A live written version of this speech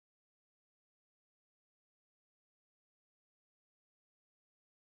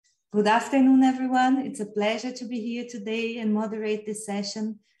Good afternoon, everyone. It's a pleasure to be here today and moderate this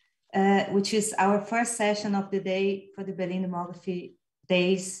session, which is our first session of the day for the Berlin Demography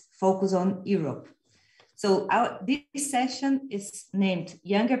Days, focus on Europe. So this session is named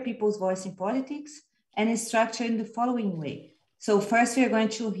Younger People's Voice in Politics and is structured in the following way. So first we are going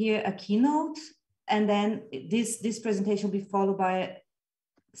to hear a keynote, and then this presentation will be followed by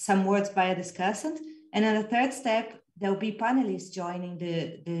some words by a discussant. And then the third step, there will be panelists joining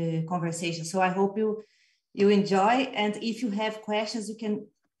the conversation. So I hope you enjoy. And if you have questions, you can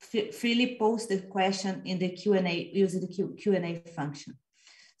freely post the question in the Q&A using the Q&A function.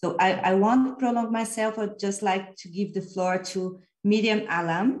 So I won't prolong myself. I'd just like to give the floor to Miriam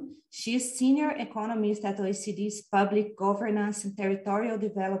Allam. She is Senior Economist at OECD's Public Governance and Territorial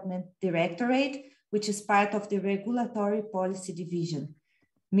Development Directorate, which is part of the Regulatory Policy Division.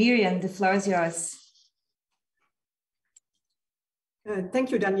 Miriam, the floor is yours. Thank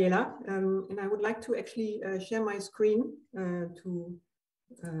you, Daniela. And I would like to actually share my screen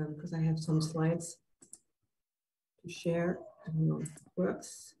because I have some slides to share. I don't know if it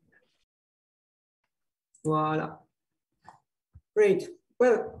works. Voila. Great.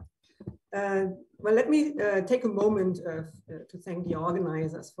 Well, let me take a moment to thank the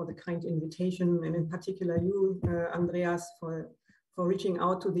organizers for the kind invitation, and in particular you, Andreas, for reaching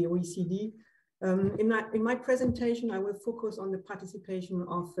out to the OECD. In my presentation, I will focus on the participation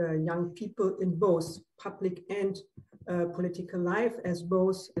of young people in both public and political life, as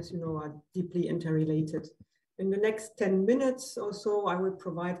both, as you know, are deeply interrelated. In the next 10 minutes or so, I will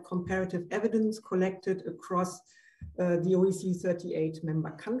provide comparative evidence collected across the OECD 38 member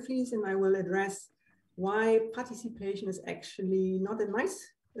countries, and I will address why participation is actually not a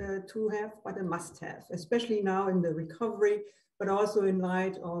nice to have, but a must have, especially now in the recovery, but also in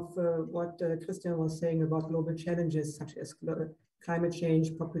light of what Christian was saying about global challenges such as climate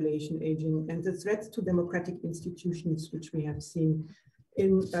change, population aging, and the threats to democratic institutions, which we have seen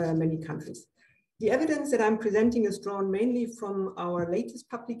in many countries. The evidence that I'm presenting is drawn mainly from our latest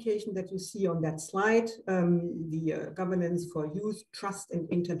publication that you see on that slide, the Governance for Youth, Trust and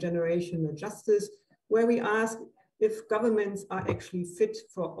Intergenerational Justice, where we ask if governments are actually fit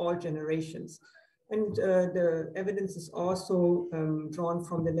for all generations. And the evidence is also drawn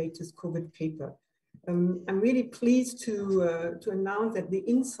from the latest COVID paper. I'm really pleased to announce that the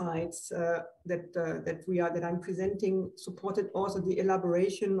insights that I'm presenting supported also the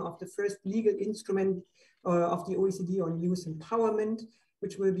elaboration of the first legal instrument of the OECD on youth empowerment,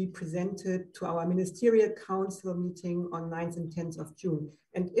 which will be presented to our Ministerial Council meeting on 9th and 10th of June.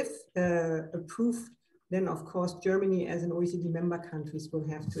 And if approved, then of course Germany as an OECD member countries will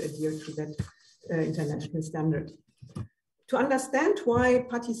have to adhere to that international standard. To understand why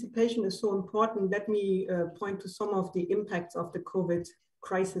participation is so important, let me point to some of the impacts of the COVID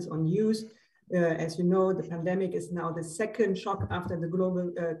crisis on youth. As you know, the pandemic is now the second shock after the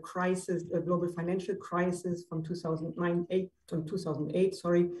global crisis, global financial crisis from 2008,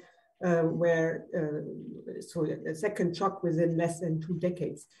 so a second shock within less than 2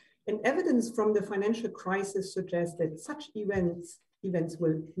 decades. And evidence from the financial crisis suggests that such events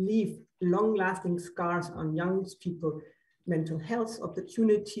will leave long-lasting scars on young people, mental health,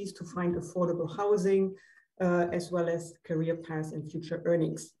 opportunities to find affordable housing, as well as career paths and future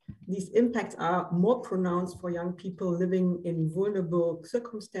earnings. These impacts are more pronounced for young people living in vulnerable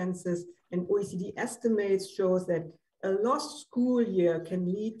circumstances, and OECD estimates shows that a lost school year can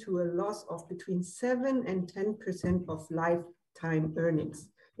lead to a loss of between 7 and 10% of lifetime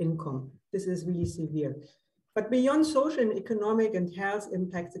earnings income. This is really severe. But beyond social and economic and health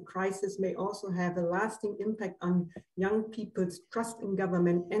impacts, the crisis may also have a lasting impact on young people's trust in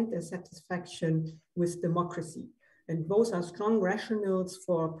government and their satisfaction with democracy. And both are strong rationales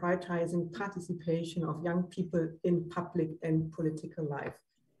for prioritizing participation of young people in public and political life.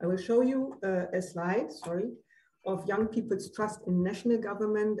 I will show you a slide, of young people's trust in national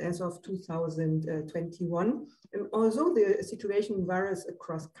government as of 2021. And although the situation varies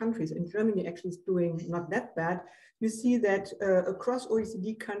across countries, and Germany actually is doing not that bad, you see that across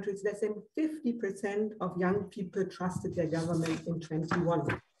OECD countries, less than 50% of young people trusted their government in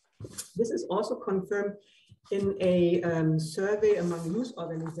 2021. This is also confirmed in a survey among youth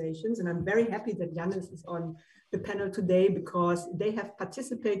organizations. And I'm very happy that Janis is on the panel today because they have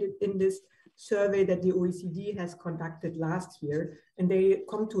participated in this survey that the OECD has conducted last year, and they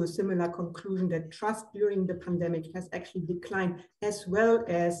come to a similar conclusion that trust during the pandemic has actually declined, as well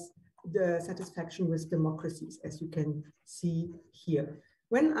as the satisfaction with democracies, as you can see here.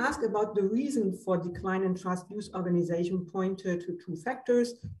 When asked about the reason for decline in trust, youth organizations pointed to 2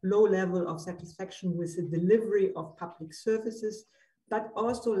 factors: low level of satisfaction with the delivery of public services, but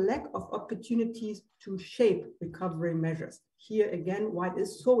also lack of opportunities to shape recovery measures. Here again, why it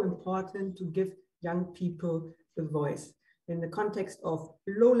is so important to give young people the voice. In the context of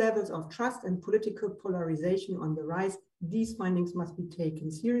low levels of trust and political polarization on the rise, these findings must be taken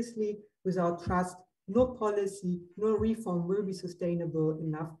seriously. Without trust, no policy, no reform will be sustainable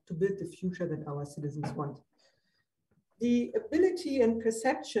enough to build the future that our citizens want. The ability and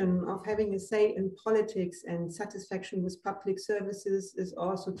perception of having a say in politics and satisfaction with public services is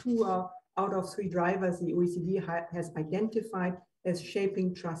also two out of three drivers the OECD has identified as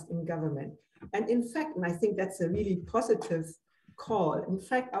shaping trust in government. And in fact, and I think that's a really positive call, in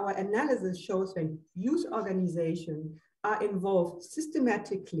fact, our analysis shows when youth organizations are involved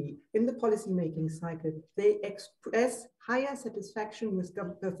systematically in the policymaking cycle, they express higher satisfaction with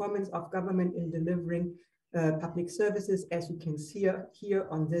performance of government in delivering public services, as you can see here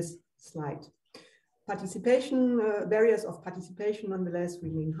on this slide. Participation, barriers of participation nonetheless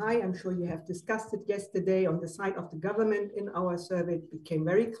remain high. I'm sure you have discussed it yesterday on the side of the government. In our survey, it became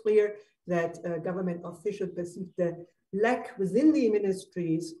very clear that government officials perceived the lack within the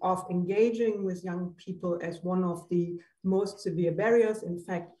ministries of engaging with young people as one of the most severe barriers. In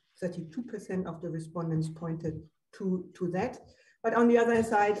fact, 32% of the respondents pointed to that. But on the other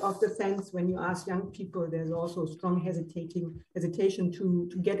side of the fence, when you ask young people, there's also strong hesitation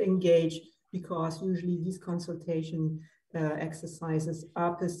to get engaged, because usually these consultation exercises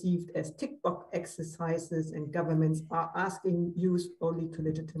are perceived as tick box exercises, and governments are asking youth only to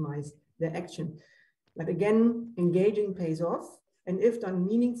legitimize their action. But again, engaging pays off. And if done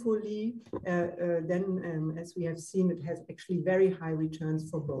meaningfully, then as we have seen, it has actually very high returns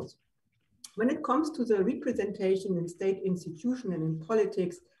for both. When it comes to the representation in state institutions and in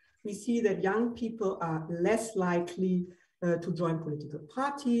politics, we see that young people are less likely to join political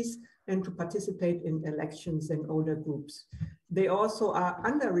parties and to participate in elections than older groups. They also are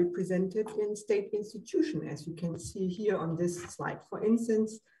underrepresented in state institutions, as you can see here on this slide. For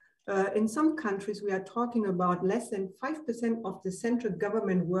instance, in some countries, we are talking about less than 5% of the central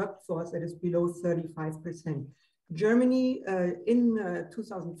government workforce that is below 35%. Germany in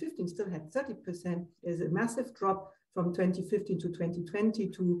 2015 still had 30%. There's a massive drop from 2015 to 2020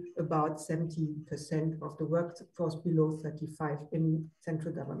 to about 70% of the workforce below 35 in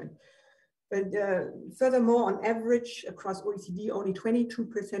central government. But furthermore, on average, across OECD, only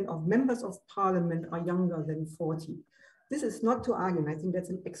 22% of members of parliament are younger than 40. This is not to argue, and I think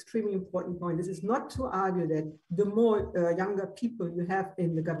that's an extremely important point. This is not to argue that the more younger people you have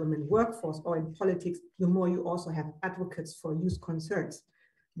in the government workforce or in politics, the more you also have advocates for youth concerns.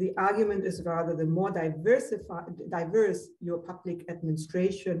 The argument is rather the more diverse your public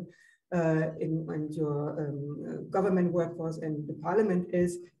administration and your government workforce and the parliament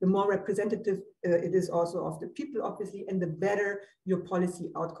is, the more representative it is also of the people, obviously, and the better your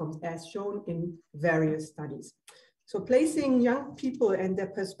policy outcomes, as shown in various studies. So placing young people and their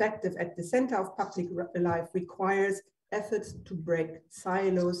perspective at the center of public life requires efforts to break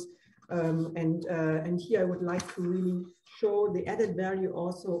silos. And here I would like to really show the added value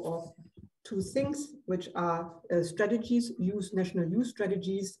also of two things, which are strategies, national youth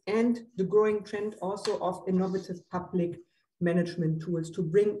strategies, and the growing trend also of innovative public management tools to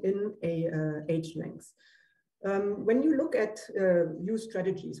bring in a age length. When you look at youth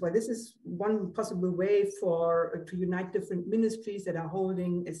strategies, well, this is one possible way to unite different ministries that are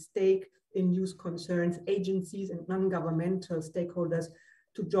holding a stake in youth concerns, agencies and non-governmental stakeholders,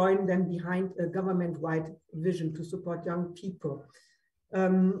 to join them behind a government-wide vision to support young people.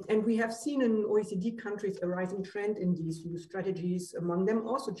 And we have seen in OECD countries a rising trend in these youth strategies, among them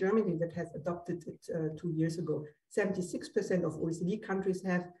also Germany, that has adopted it 2 years ago. 76% of OECD countries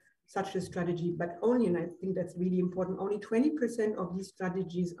have such a strategy, but only, and I think that's really important, only 20% of these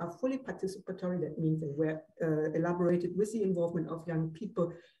strategies are fully participatory. That means they were elaborated with the involvement of young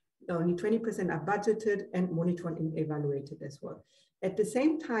people. Only 20% are budgeted and monitored and evaluated as well. At the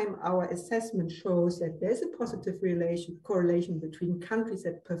same time, our assessment shows that there's a positive correlation between countries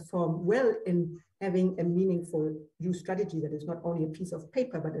that perform well in having a meaningful youth strategy that is not only a piece of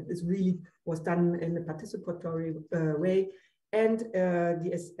paper, but it is really was done in a participatory way, and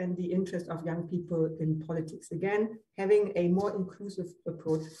the interest of young people in politics. Again, having a more inclusive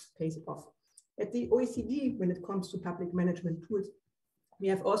approach pays off. At the OECD, when it comes to public management tools, we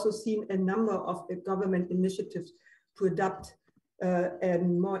have also seen a number of government initiatives to adopt a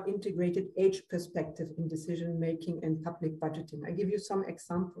more integrated age perspective in decision-making and public budgeting. I give you some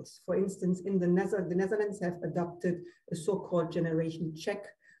examples. For instance, in the Netherlands have adopted a so-called generation check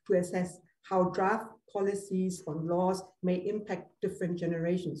to assess how draft policies, on laws may impact different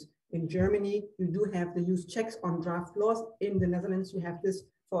generations. In Germany, you do have the youth checks on draft laws. In the Netherlands, you have this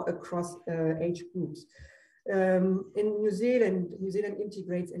for across age groups. In New Zealand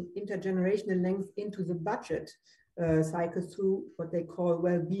integrates an intergenerational length into the budget cycle through what they call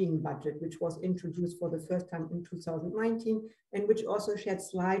well-being budget, which was introduced for the first time in 2019, and which also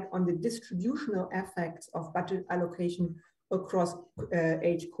sheds light on the distributional effects of budget allocation across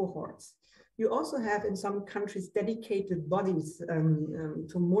age cohorts. You also have in some countries dedicated bodies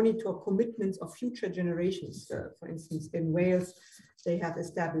to monitor commitments of future generations. For instance, in Wales, they have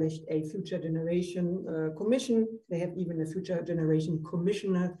established a future generation commission. They have even a future generation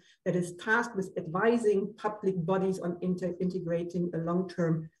commissioner that is tasked with advising public bodies on integrating a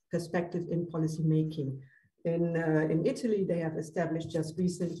long-term perspective in policy making. In Italy, they have established just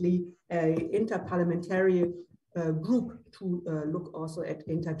recently an interparliamentary group to look also at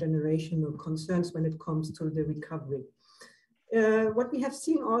intergenerational concerns when it comes to the recovery. What we have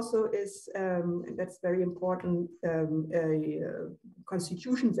seen also is, and that's very important,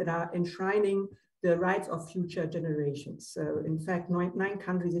 constitutions that are enshrining the rights of future generations. In fact, nine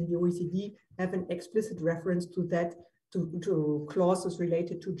countries in the OECD have an explicit reference to that, to clauses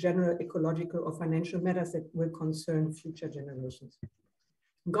related to general ecological or financial matters that will concern future generations.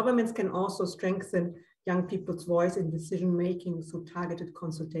 Governments can also strengthen young people's voice in decision-making through targeted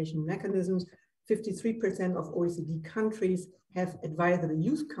consultation mechanisms. 53% of OECD countries have advisory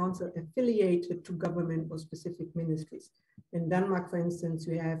youth council affiliated to government or specific ministries. In Denmark, for instance,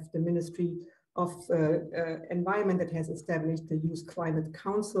 we have the Ministry of Environment that has established the Youth Climate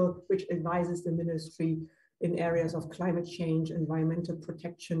Council, which advises the ministry in areas of climate change, environmental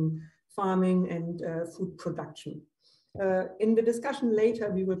protection, farming, and food production. In the discussion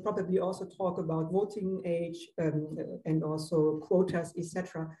later, we will probably also talk about voting age and also quotas,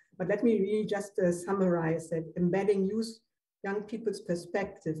 etc. But let me really just summarize that embedding young people's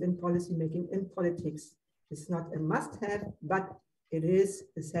perspective in policymaking, in politics, is not a must-have, but it is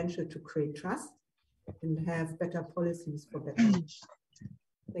essential to create trust and have better policies for better.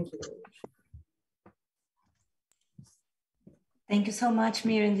 Thank you very much. Thank you so much,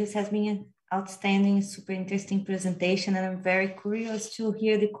 Miriam. This has been an outstanding, super interesting presentation, and I'm very curious to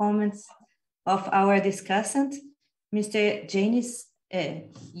hear the comments of our discussant, Mr. Janis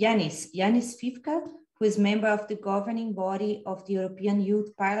Fifka, who is member of the governing body of the European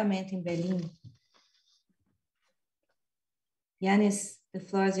Youth Parliament in Berlin. Janis, the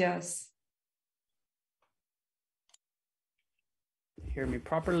floor is yours. Hear me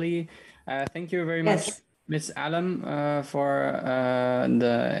properly. Thank you very much, Ms. Allam, for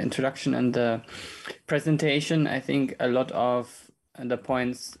the introduction and the presentation. I think a lot of the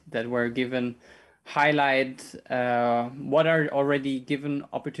points that were given highlight what are already given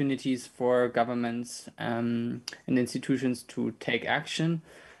opportunities for governments and institutions to take action.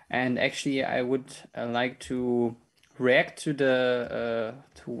 And actually, I would like to react to the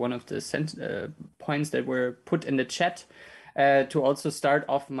to one of the points that were put in the chat to also start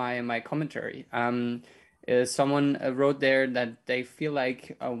off my commentary. Someone wrote there that they feel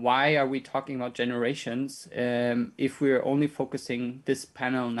like, why are we talking about generations if we're only focusing this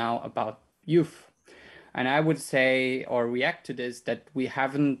panel now about youth? And I would say, or react to this, that we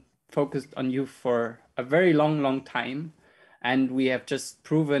haven't focused on youth for a very long time. And we have just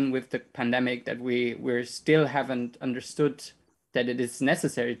proven with the pandemic that we still haven't understood that it is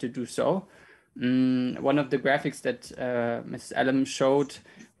necessary to do so. One of the graphics that Mrs. Allam showed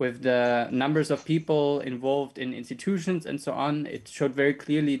with the numbers of people involved in institutions and so on, it showed very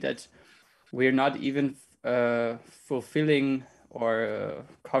clearly that we're not even fulfilling or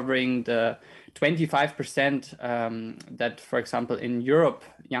covering the 25% that, for example, in Europe,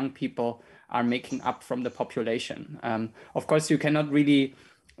 young people are making up from the population. Of course, you cannot really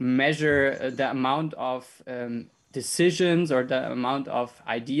measure the amount of decisions or the amount of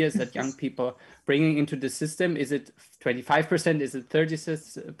ideas that young people bringing into the system. Is it 25%? Is it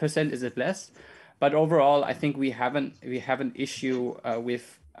 30%? Is it less? But overall, I think we have an issue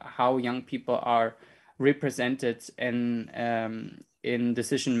with how young people are represented in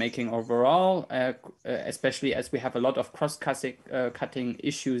decision making overall, especially as we have a lot of cross-cutting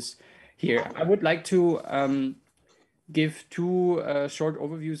issues here. I would like to give two short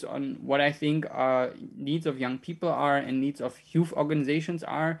overviews on what I think needs of young people are and needs of youth organizations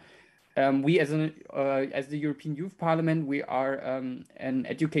are. We as the European Youth Parliament, we are an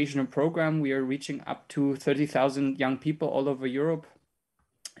educational program. We are reaching up to 30,000 young people all over Europe.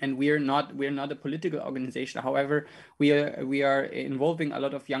 And we're not a political organization. However, we are involving a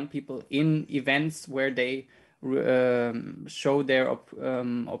lot of young people in events where they show their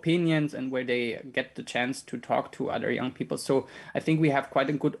opinions and where they get the chance to talk to other young people. So I think we have quite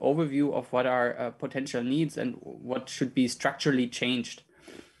a good overview of what are potential needs and what should be structurally changed.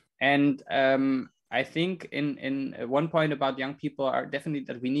 And I think in one point about young people are definitely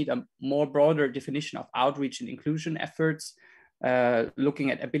that we need a more broader definition of outreach and inclusion efforts,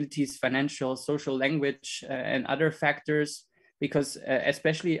 looking at abilities, financial, social, language, and other factors, because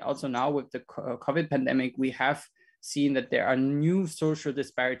especially also now with the COVID pandemic, we have seen that there are new social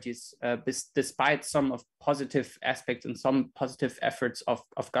disparities despite some of positive aspects and some positive efforts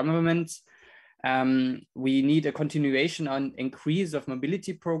of governments. We need a continuation on increase of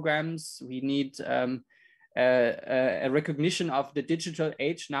mobility programs. We need a recognition of the digital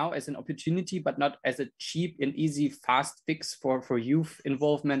age now as an opportunity, but not as a cheap and easy fast fix for youth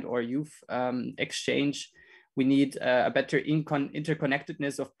involvement or youth exchange. We need a better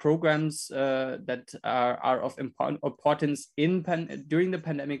interconnectedness of programs that are of importance during the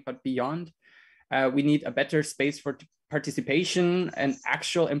pandemic, but beyond. We need a better space for participation and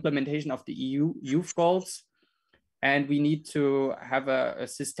actual implementation of the EU youth goals. And we need to have a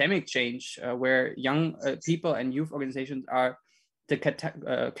systemic change where young people and youth organizations are the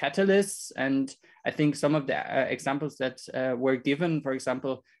catalysts. And I think some of the examples that were given, for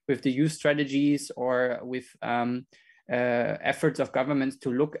example, with the youth strategies or with efforts of governments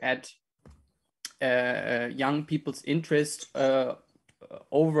to look at young people's interest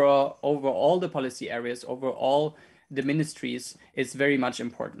over all the policy areas, over all the ministries, is very much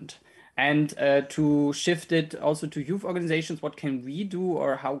important. And to shift it also to youth organizations, what can we do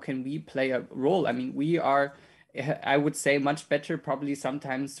or how can we play a role? I mean, we are, I would say, much better probably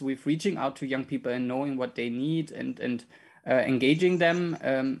sometimes with reaching out to young people and knowing what they need and engaging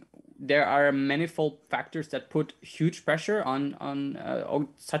them. There are manifold factors that put huge pressure on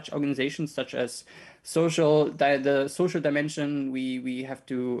such organizations, such as the social dimension. We have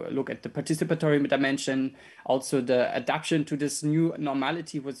to look at the participatory dimension. Also, the adaptation to this new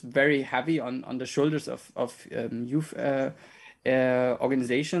normality was very heavy on the shoulders of youth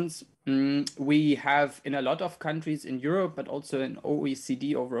organizations. We have in a lot of countries in Europe, but also in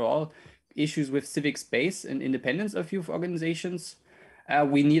OECD overall, issues with civic space and independence of youth organizations.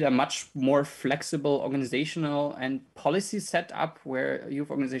 We need a much more flexible organizational and policy setup where youth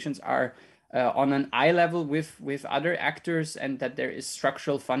organizations are on an eye level with other actors, and that there is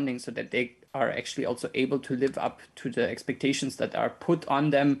structural funding so that they are actually also able to live up to the expectations that are put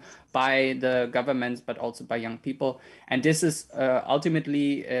on them by the governments, but also by young people. And this is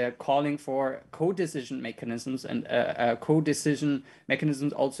ultimately calling for co-decision mechanisms and co-decision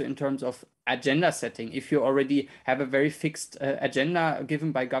mechanisms also in terms of agenda setting. If you already have a very fixed agenda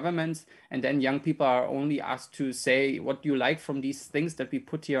given by governments, and then young people are only asked to say what you like from these things that we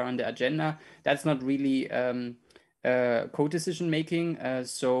put here on the agenda, that's not really co-decision making.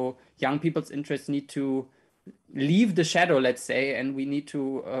 So young people's interests need to leave the shadow, let's say, and we need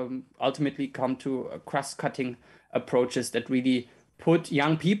to ultimately come to cross-cutting approaches that really put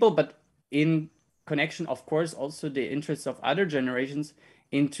young people, but in connection, of course, also the interests of other generations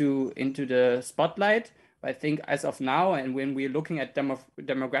into the spotlight. I think as of now, and when we're looking at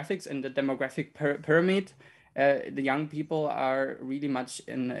demographics and the demographic pyramid, the young people are really much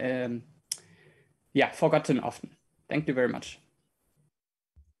in, forgotten often. Thank you very much.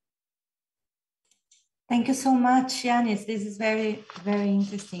 Thank you so much, Janis. This is very, very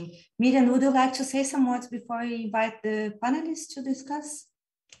interesting. Miriam, would you like to say some words before we invite the panelists to discuss?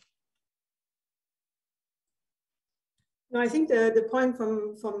 No, I think the point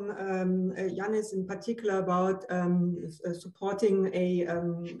from Janis in particular about supporting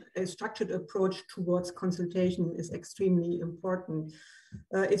a structured approach towards consultation is extremely important.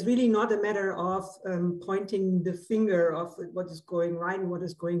 It's really not a matter of pointing the finger of what is going right and what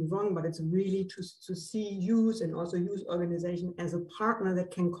is going wrong, but it's really to see youth and also youth organization as a partner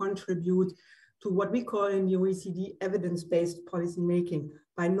that can contribute to what we call in the OECD evidence-based policy making.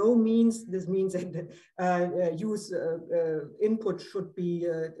 By no means this means that youth input should be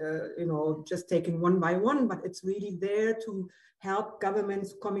just taken one by one, but it's really there to help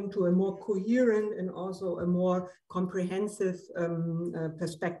governments coming to a more coherent and also a more comprehensive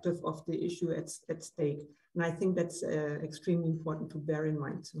perspective of the issue at stake. And I think that's extremely important to bear in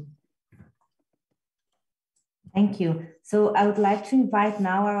mind too. Thank you. So I would like to invite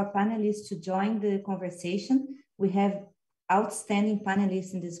now our panelists to join the conversation. We have outstanding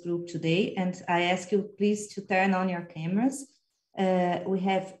panelists in this group today, and I ask you please to turn on your cameras. We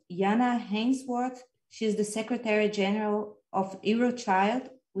have Jana Hainsworth. She's the Secretary General of Eurochild,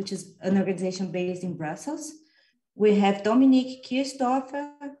 which is an organization based in Brussels. We have Dominique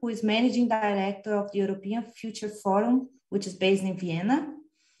Kirchdorfer, who is Managing Director of the European Future Forum, which is based in Vienna.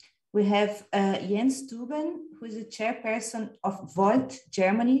 We have Jens Stuben, who is the chairperson of Volt,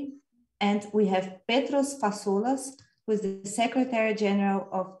 Germany. And we have Petros Fasolas, who is the Secretary General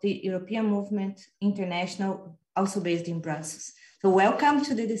of the European Movement International, also based in Brussels. So welcome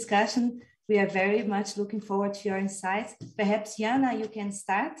to the discussion. We are very much looking forward to your insights. Perhaps, Jana, you can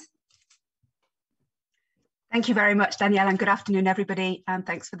start. Thank you very much, Daniela, and good afternoon, everybody. And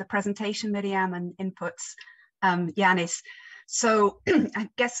thanks for the presentation, Miriam, and inputs, Janis. So I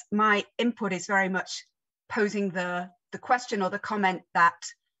guess my input is very much posing the question or the comment that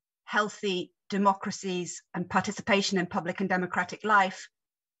healthy democracies and participation in public and democratic life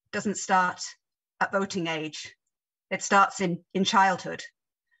doesn't start at voting age. It starts in childhood.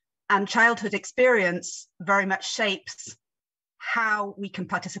 And childhood experience very much shapes how we can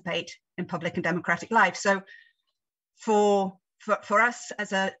participate in public and democratic life. So for us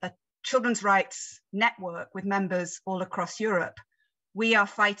as a children's rights network with members all across Europe, we are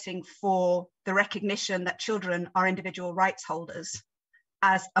fighting for the recognition that children are individual rights holders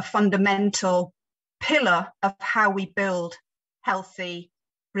as a fundamental pillar of how we build healthy,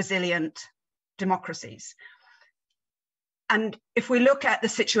 resilient democracies. And if we look at the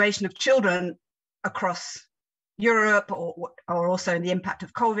situation of children across Europe or also in the impact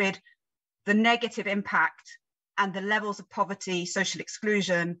of COVID, the negative impact and the levels of poverty, social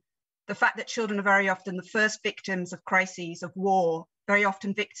exclusion, the fact that children are very often the first victims of crises, of war, very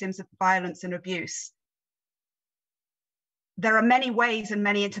often victims of violence and abuse. There are many ways and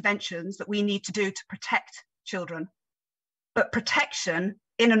many interventions that we need to do to protect children, but protection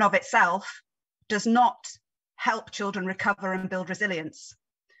in and of itself does not help children recover and build resilience.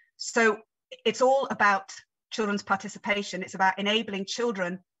 So it's all about children's participation. It's about enabling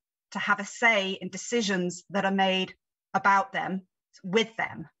children to have a say in decisions that are made about them, with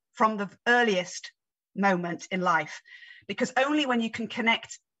them, from the earliest moment in life. Because only when you can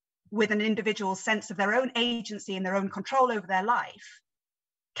connect with an individual's sense of their own agency and their own control over their life,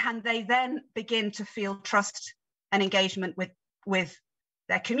 can they then begin to feel trust and engagement with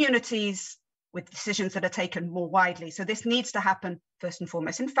their communities, with decisions that are taken more widely. So this needs to happen first and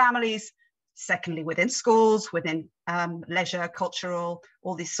foremost in families, secondly within schools, within leisure, cultural,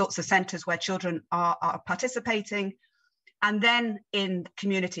 all these sorts of centres where children are participating, and then in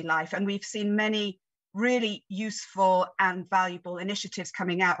community life. And we've seen many really useful and valuable initiatives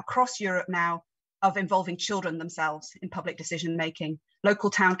coming out across Europe now of involving children themselves in public decision making, local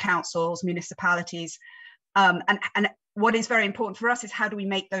town councils, municipalities. And what is very important for us is how do we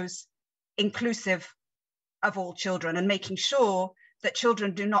make those inclusive of all children, and making sure that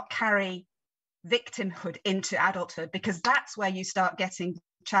children do not carry victimhood into adulthood, because that's where you start getting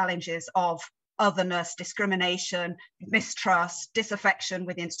challenges of otherness, discrimination, mistrust, disaffection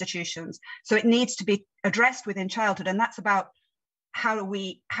with institutions. So it needs to be addressed within childhood, and that's about how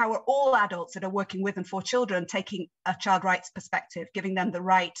are all adults that are working with and for children taking a child rights perspective, giving them the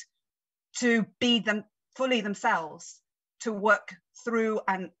right to be them fully themselves, to work through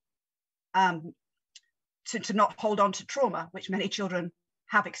and to not hold on to trauma, which many children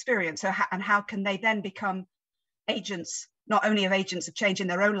have experienced. So and how can they then become agents, not only of agents of change in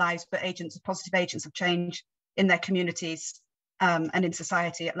their own lives, but positive agents of change in their communities and in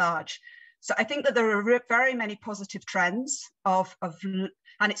society at large. So I think that there are very many positive trends and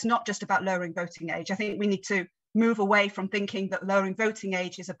it's not just about lowering voting age. I think we need to move away from thinking that lowering voting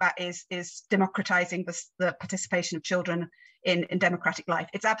age is democratizing the participation of children in democratic life.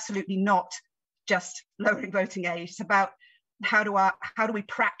 It's absolutely not just lowering voting age. It's about how do we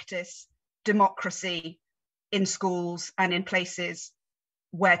practice democracy in schools and in places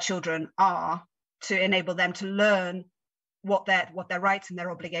where children are, to enable them to learn what their rights and their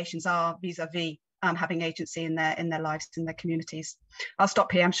obligations are vis-a-vis having agency in their lives, in their communities. I'll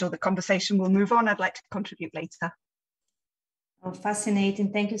stop here. I'm sure the conversation will move on. I'd like to contribute later. Oh,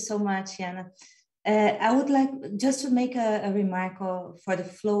 fascinating. Thank you so much, Jana. I would like just to make a remark for the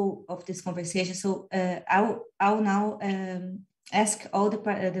flow of this conversation. So I will now ask all the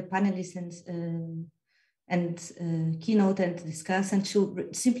panelists and Keynote and Discussant to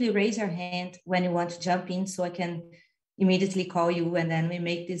simply raise your hand when you want to jump in, so I can immediately call you, and then we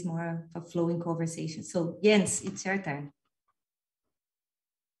make this more of a flowing conversation. So Jens, it's your turn.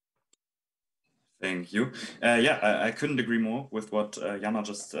 Thank you. I couldn't agree more with what Jana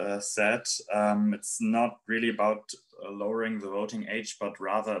just said. It's not really about lowering the voting age, but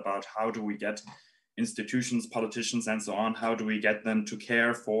rather about how do we get institutions, politicians, and so on, how do we get them to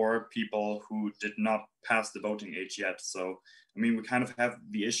care for people who did not pass the voting age yet? So, I mean, we kind of have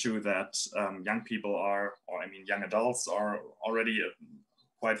the issue that young people are, or I mean, young adults are already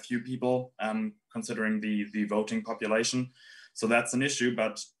quite few people considering the voting population. So that's an issue,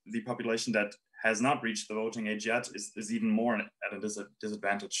 but the population that has not reached the voting age yet is even more at a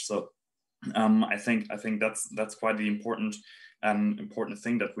disadvantage. So I think that's quite the important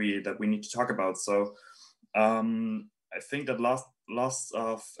thing that we need to talk about. So I think that loss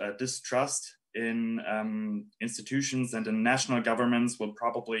of distrust in institutions and in national governments will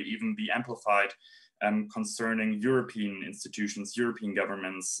probably even be amplified concerning European institutions, European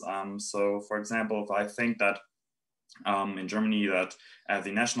governments. So for example, if I think that in Germany that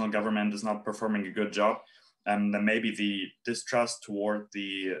the national government is not performing a good job, then maybe the distrust toward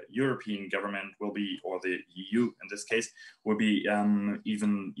the European government will be, or the EU in this case, will be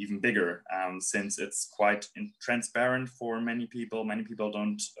even bigger, since it's quite transparent for many people. Many people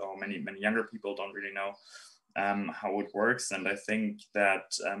don't, or many younger people don't really know how it works. And I think that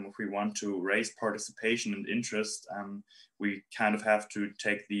if we want to raise participation and interest, we kind of have to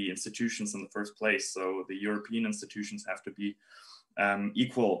take the institutions in the first place. So the European institutions have to be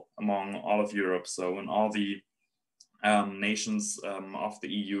equal among all of Europe. So in all the nations of the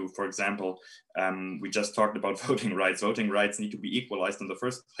EU, for example, we just talked about voting rights. Voting rights need to be equalized in the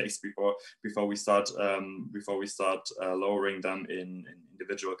first place before we start lowering them in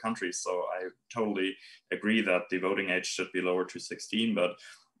individual countries. So I totally agree that the voting age should be lowered to 16, but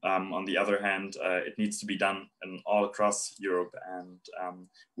on the other hand, it needs to be done all across Europe, and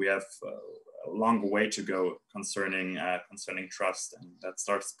we have a long way to go concerning trust, and that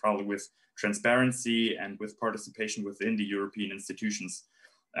starts probably with transparency and with participation within the European institutions,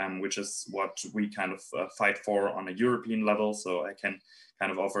 which is what we kind of fight for on a European level. So I can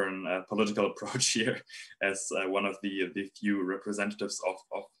kind of offer a political approach here as one of the few representatives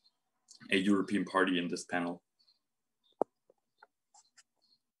of a European party in this panel.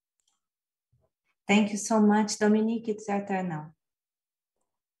 Thank you so much, Dominique. It's your turn now.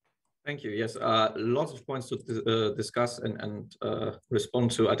 Thank you. Yes, lots of points to discuss and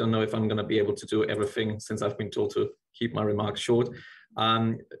respond to. I don't know if I'm going to be able to do everything since I've been told to keep my remarks short.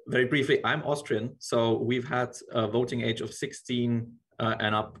 Very briefly, I'm Austrian, so we've had a voting age of 16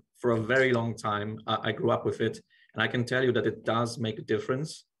 and up for a very long time. I grew up with it, and I can tell you that it does make a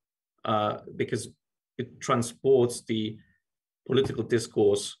difference because it transports the political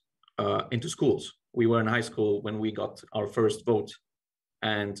discourse into schools. We were in high school when we got our first vote,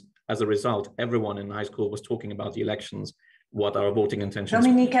 and as a result, everyone in high school was talking about the elections, what our voting intentions.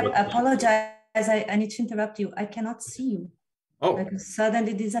 Dominique, I apologize. I need to interrupt you. I cannot see you. Oh. Like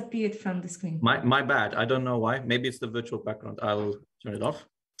suddenly disappeared from the screen. My bad. I don't know why. Maybe it's the virtual background. I'll turn it off.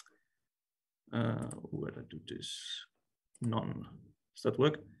 Where did I do this? None. Does that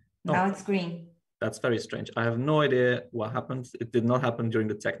work? No. Now it's green. That's very strange. I have no idea what happened. It did not happen during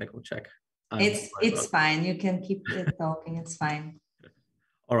the technical check. It's fine. You can keep talking. It's fine.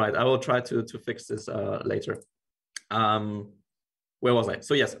 All right. I will try to fix this later. Where was I?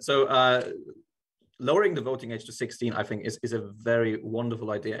 So yes. So lowering the voting age to 16, I think, is a very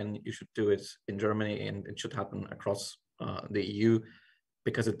wonderful idea, and you should do it in Germany, and it should happen across the EU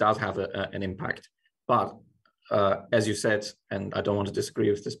because it does have an impact. But as you said, and I don't want to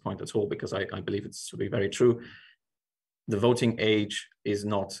disagree with this point at all because I believe it's to be very true, the voting age is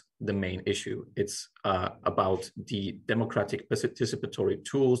not the main issue. It's about the democratic participatory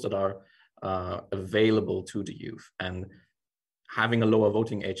tools that are available to the youth. And having a lower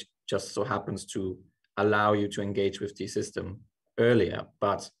voting age just so happens to allow you to engage with the system earlier.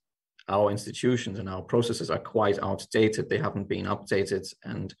 But our institutions and our processes are quite outdated. They haven't been updated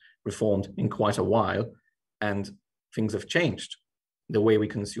and reformed in quite a while. And things have changed. The way we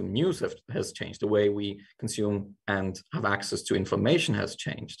consume news has changed. The way we consume and have access to information has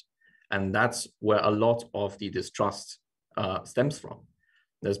changed. And that's where a lot of the distrust stems from.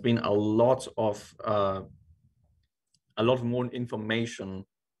 There's been a lot more information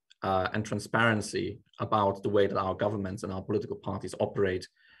and transparency about the way that our governments and our political parties operate,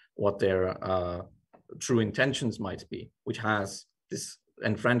 what their true intentions might be, which has this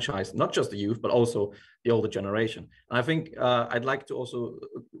enfranchised not just the youth, but also the older generation. And I think I'd like to also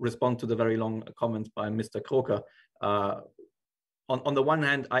respond to the very long comment by Mr. Kroker. On the one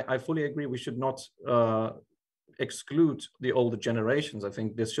hand, I fully agree we should not exclude the older generations. I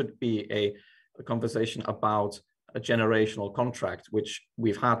think this should be a conversation about a generational contract, which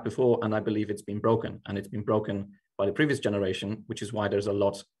we've had before, and I believe it's been broken. And it's been broken by the previous generation, which is why there's a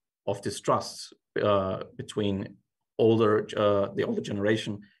lot of distrust between the older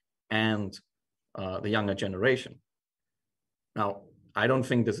generation and the younger generation. Now, I don't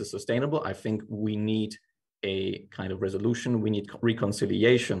think this is sustainable. I think we need a kind of resolution. We need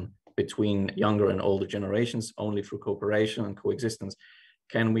reconciliation between younger and older generations. Only through cooperation and coexistence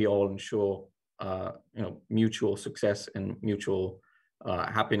can we all ensure mutual success and mutual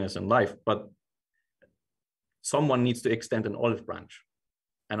happiness in life. But someone needs to extend an olive branch.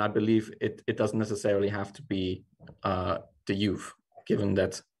 And I believe it doesn't necessarily have to be the youth, given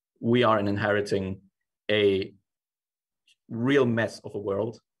that we are inheriting a real mess of a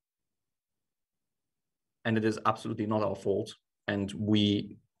world. And it is absolutely not our fault. And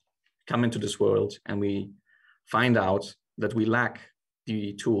we come into this world and we find out that we lack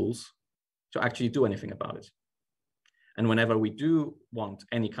the tools to actually do anything about it. And whenever we do want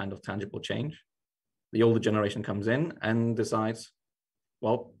any kind of tangible change, the older generation comes in and decides,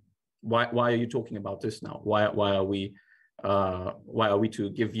 well, why are you talking about this now? Why are we to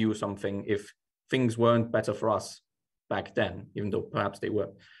give you something if things weren't better for us back then, even though perhaps they were?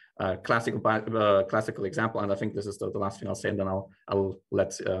 Classical example, and I think this is the last thing I'll say, and then I'll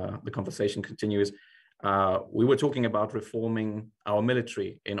let the conversation continue. Is we were talking about reforming our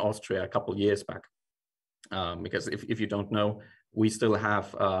military in Austria a couple of years back, because if you don't know, we still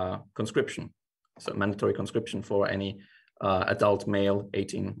have conscription, so mandatory conscription for any adult male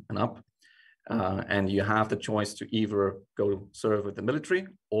 18 and up, and you have the choice to either go serve with the military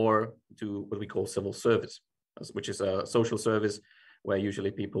or do what we call civil service, which is a social service where usually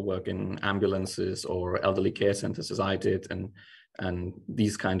people work in ambulances or elderly care centers, as I did, and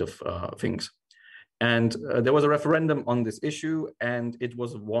these kind of things. And there was a referendum on this issue, and it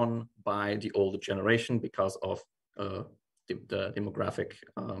was won by the older generation because of the demographic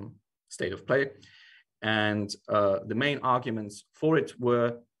state of play. And the main arguments for it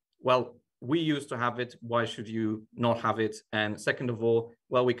were, well, we used to have it, why should you not have it? And second of all,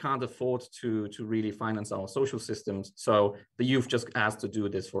 well, we can't afford to really finance our social systems. So the youth just has to do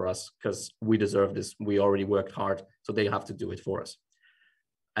this for us because we deserve this. We already worked hard, so they have to do it for us.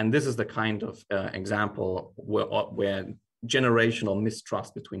 And this is the kind of example where generational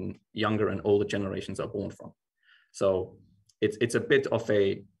mistrust between younger and older generations are born from. So it's a bit of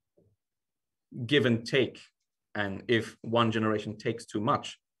a give and take. And if one generation takes too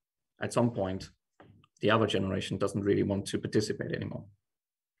much, at some point, the other generation doesn't really want to participate anymore.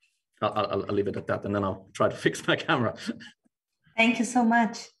 I'll leave it at that, and then I'll try to fix my camera. Thank you so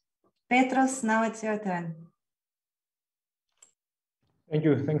much. Petros, now it's your turn. Thank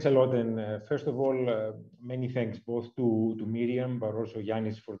you. Thanks a lot. And first of all, many thanks both to Miriam, but also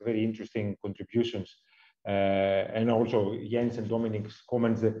Janis for very interesting contributions. And also Jens and Dominic's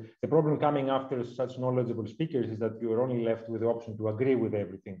comments. The problem coming after such knowledgeable speakers is that you are only left with the option to agree with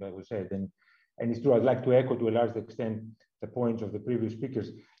everything that was said. And it's true, I'd like to echo to a large extent the points of the previous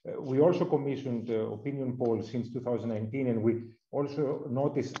speakers. We also commissioned opinion polls since 2019, and we also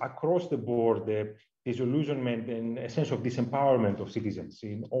noticed across the board the disillusionment and a sense of disempowerment of citizens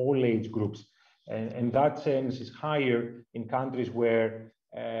in all age groups. And that sense is higher in countries where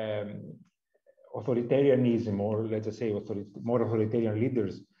authoritarianism, or let's just say more authoritarian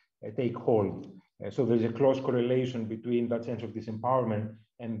leaders take hold. So there's a close correlation between that sense of disempowerment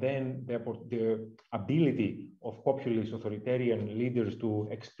and then the ability of populist authoritarian leaders to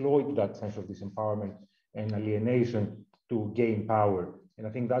exploit that sense of disempowerment and alienation to gain power. And I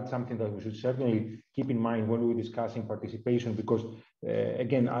think that's something that we should certainly keep in mind when we're discussing participation, because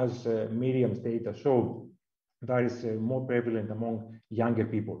again, as Miriam's data showed, that is more prevalent among younger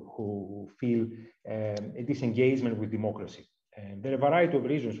people who feel a disengagement with democracy. And there are a variety of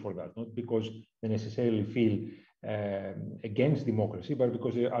reasons for that, not because they necessarily feel against democracy, but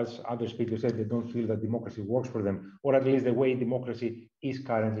because, as other speakers said, they don't feel that democracy works for them, or at least the way democracy is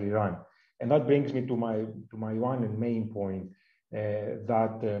currently run. And that brings me to my one and main point,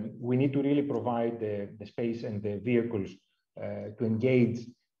 that we need to really provide the space and the vehicles to engage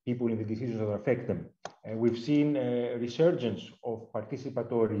people in the decisions that affect them. We've seen a resurgence of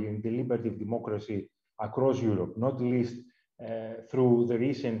participatory and deliberative democracy across Europe, not least through the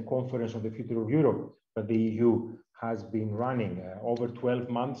recent conference on the future of Europe that the EU has been running. Over 12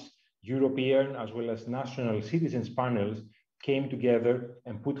 months, European as well as national citizens panels came together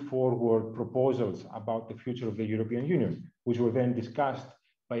and put forward proposals about the future of the European Union, which were then discussed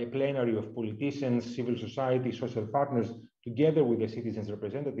by a plenary of politicians, civil society, social partners, together with the citizens'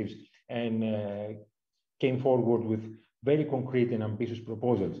 representatives, and came forward with very concrete and ambitious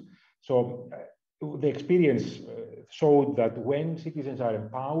proposals. So the experience showed that when citizens are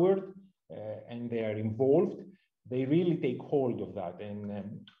empowered and they are involved, they really take hold of that. And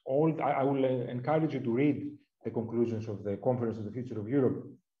I will encourage you to read the conclusions of the Conference on the Future of Europe.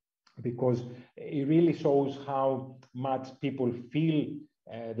 because it really shows how much people feel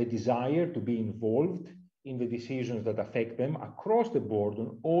the desire to be involved in the decisions that affect them across the board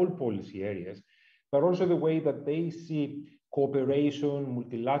on all policy areas, but also the way that they see cooperation,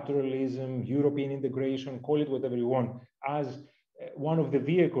 multilateralism, European integration, call it whatever you want, as one of the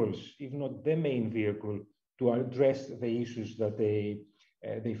vehicles, if not the main vehicle, to address the issues that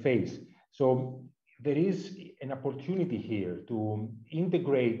they face. So there is an opportunity here to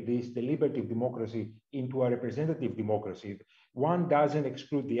integrate this deliberative democracy into a representative democracy. One doesn't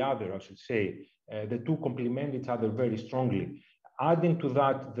exclude the other, I should say. The two complement each other very strongly. Adding to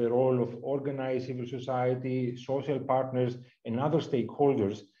that the role of organized civil society, social partners, and other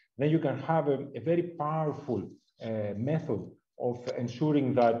stakeholders, then you can have a very powerful method of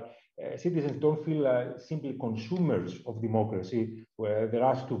ensuring that citizens don't feel simply consumers of democracy, where they're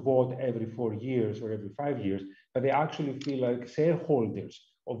asked to vote every 4 years or every 5 years, but they actually feel like shareholders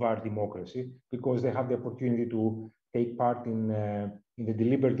of our democracy because they have the opportunity to take part in the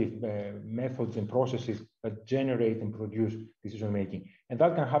deliberative methods and processes that generate and produce decision making. And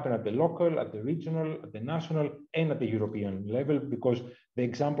that can happen at the local, at the regional, at the national, and at the European level, because the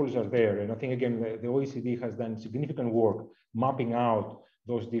examples are there. And I think, again, the OECD has done significant work mapping out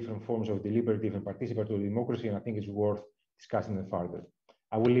those different forms of deliberative and participatory democracy, and I think it's worth discussing them further.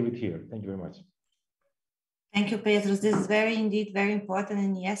 I will leave it here. Thank you very much. Thank you, Petros. This is indeed very important.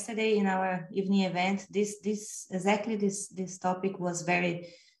 And yesterday in our evening event, this topic was very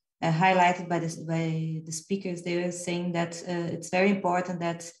highlighted by the speakers. They were saying that it's very important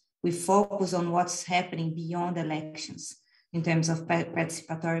that we focus on what's happening beyond elections in terms of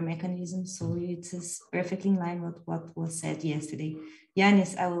participatory mechanisms. So it is perfectly in line with what was said yesterday.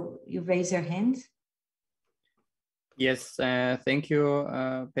 Janis, you raise your hand. Yes, thank you,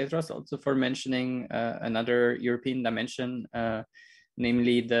 Petros, also for mentioning another European dimension,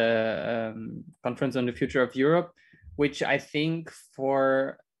 namely the Conference on the Future of Europe, which I think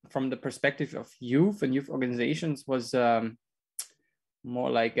from the perspective of youth and youth organizations was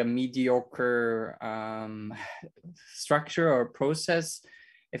more like a mediocre structure or process,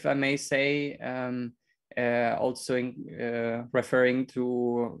 if I may say. Also referring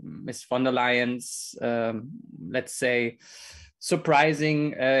to Ms. von der Leyen's, let's say,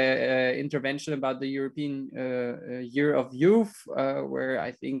 surprising intervention about the European Year of Youth, where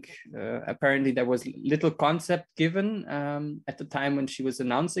I think apparently there was little concept given at the time when she was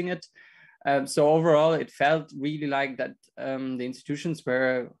announcing it. So overall, it felt really like that the institutions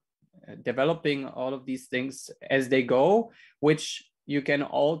were developing all of these things as they go, which you can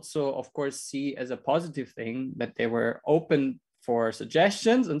also, of course, see as a positive thing, that they were open for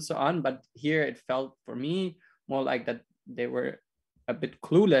suggestions and so on. But here it felt for me more like that they were a bit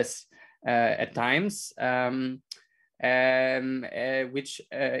clueless at times, which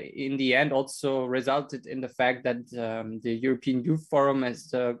in the end also resulted in the fact that the European Youth Forum, as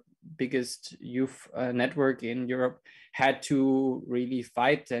the biggest youth network in Europe, had to really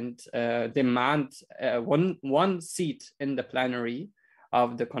fight and demand one seat in the plenary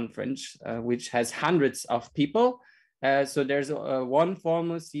of the conference, which has hundreds of people. So there's one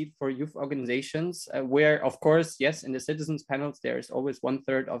formal seat for youth organizations, where, of course, yes, in the citizens panels, there's always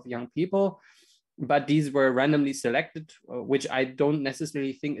 1/3 of young people, but these were randomly selected, which I don't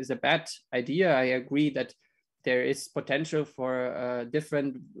necessarily think is a bad idea. I agree that there is potential for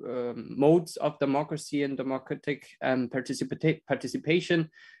different modes of democracy and democratic participation.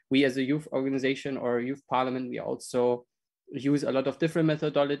 We as a youth organization or youth parliament, we also use a lot of different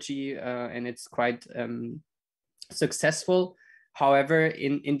methodology and it's quite successful. However,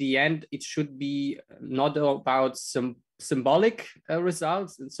 in the end, it should be not about some symbolic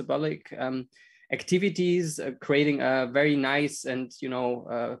results and symbolic activities, creating a very nice and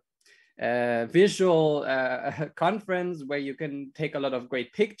visual conference where you can take a lot of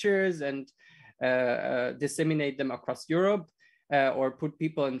great pictures and disseminate them across Europe, or put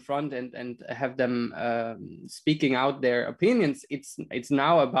people in front and have them speaking out their opinions. It's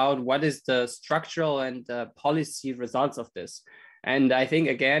now about what is the structural and policy results of this. And I think,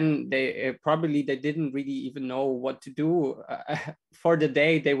 again, they didn't really even know what to do for the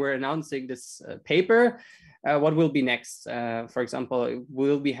day they were announcing this paper. What will be next? For example,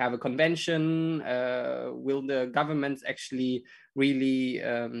 will we have a convention? Will the governments actually really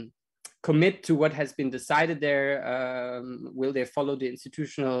commit to what has been decided there? Will they follow the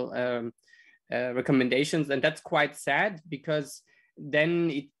institutional recommendations? And that's quite sad, because then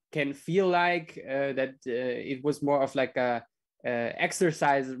it can feel like that it was more of like a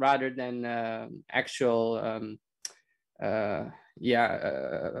exercise rather than actual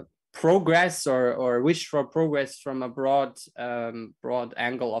progress or wish for progress from a broad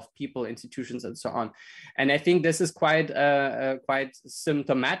angle of people, institutions, and so on. And I think this is quite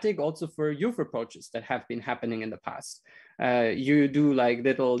symptomatic also for youth approaches that have been happening in the past. You do like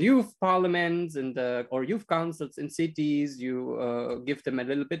little youth parliaments or youth councils in cities. You give them a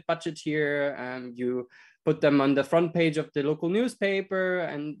little bit budget here, and you put them on the front page of the local newspaper,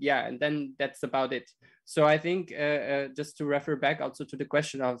 and yeah, and then that's about it. So I think just to refer back also to the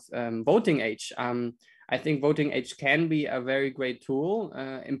question of voting age, I think voting age can be a very great tool.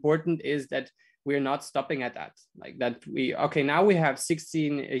 Important is that we're not stopping at that, like that now we have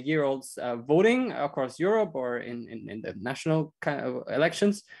 16-year-olds voting across Europe or in the national kind of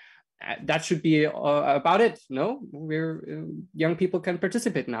elections. That should be about it. No, young people can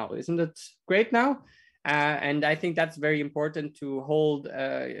participate now. Isn't it great now? And I think that's very important to hold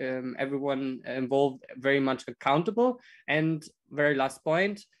everyone involved very much accountable. And very last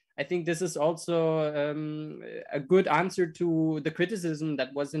point, I think this is also a good answer to the criticism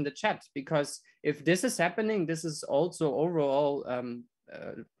that was in the chat, because if this is happening, this is also overall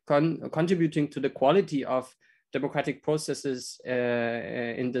contributing to the quality of democratic processes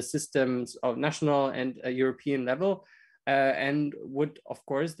in the systems of national and European level. And would, of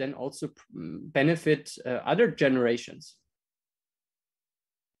course, then also benefit other generations.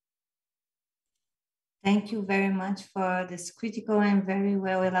 Thank you very much for this critical and very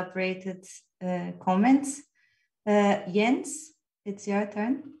well elaborated comments. Jens, it's your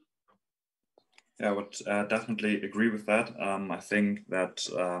turn. Yeah, I would definitely agree with that. I think that,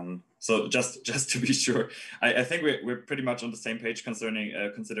 so just to be sure, I think we're pretty much on the same page concerning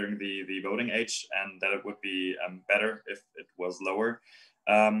considering the voting age, and that it would be better if it was lower.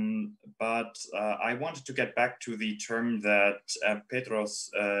 But I wanted to get back to the term that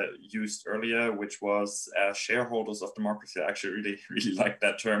Petros used earlier, which was shareholders of democracy. I actually really like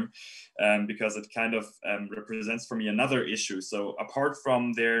that term because it kind of represents for me another issue. So apart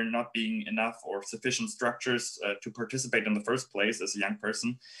from there not being enough or sufficient structures to participate in the first place as a young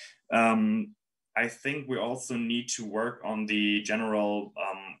person, I think we also need to work on the general,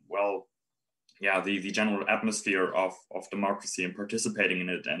 the general atmosphere of democracy and participating in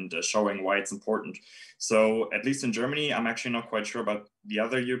it and showing why it's important. So at least in Germany, I'm actually not quite sure about the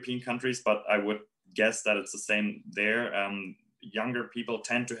other European countries, but I would guess that it's the same there. Younger people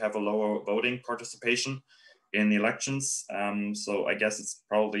tend to have a lower voting participation in the elections. So I guess it's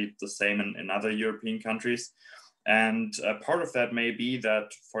probably the same in other European countries. And part of that may be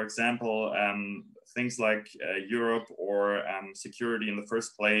that, for example, things like Europe or security in the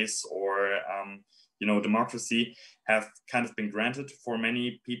first place or democracy have kind of been granted for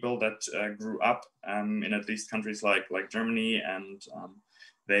many people that grew up in at least countries like Germany, and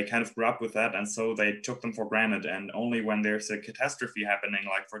they kind of grew up with that, and so they took them for granted. And only when there's a catastrophe happening,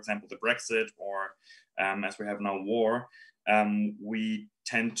 like for example the Brexit or as we have now war, we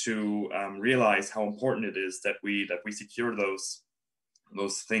tend to realize how important it is that we secure those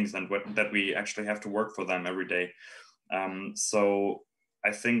things and that we actually have to work for them every day. So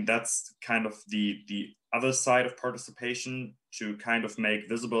I think that's kind of the other side of participation, to kind of make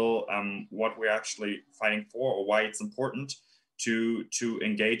visible what we're actually fighting for or why it's important to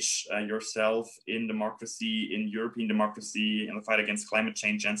engage yourself in democracy, in European democracy, in the fight against climate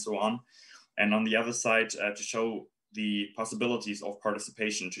change and so on. And on the other side, to show the possibilities of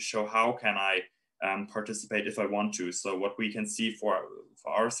participation, to show how can I participate if I want to. So what we can see for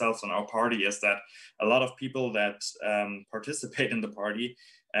ourselves and our party is that a lot of people that participate in the party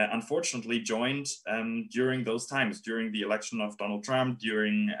unfortunately joined during those times, during the election of Donald Trump,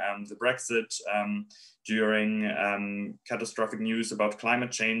 during the Brexit, during catastrophic news about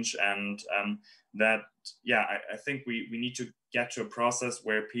climate change. And I think we need to get to a process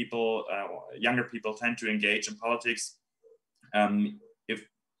where people, younger people, tend to engage in politics,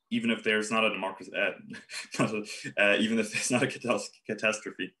 even if there's not a democracy, even if there's not a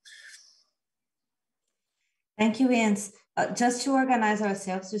catastrophe. Thank you, Jens. Just to organize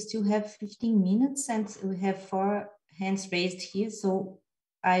ourselves, we still have 15 minutes and we have 4 hands raised here. So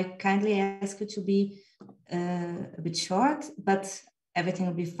I kindly ask you to be a bit short, but everything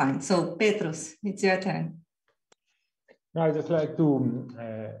will be fine. So Petros, it's your turn. No, I'd just like to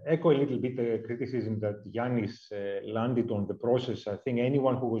echo a little bit the criticism that Janis landed on the process. I think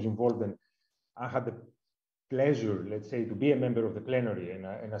anyone who was involved, and I had the pleasure, let's say, to be a member of the plenary, and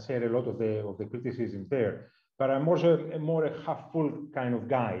I share a lot of the criticism there. But I'm also more a half-full kind of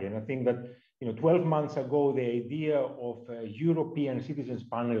guy, and I think that 12 months ago, the idea of European citizens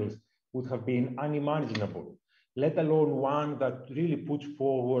panels would have been unimaginable, let alone one that really puts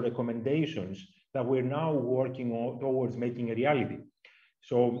forward recommendations that we're now working on towards making a reality.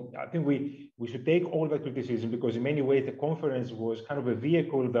 So I think we should take all that criticism, because in many ways the conference was kind of a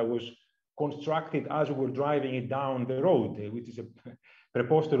vehicle that was constructed as we were driving it down the road, which is a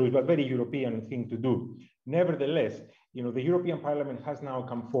preposterous but very European thing to do. Nevertheless, the European Parliament has now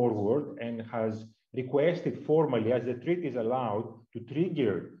come forward and has requested formally, as the treaty is allowed, to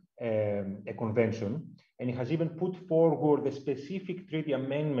trigger a convention, and it has even put forward the specific treaty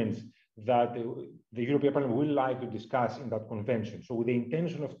amendments that the European Parliament will like to discuss in that convention. So with the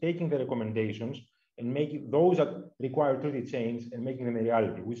intention of taking the recommendations and making those that require treaty change and making them a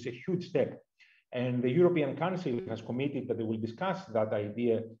reality, which is a huge step. And the European Council has committed that they will discuss that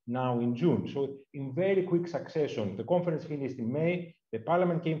idea now in June. So in very quick succession, the conference finished in May, the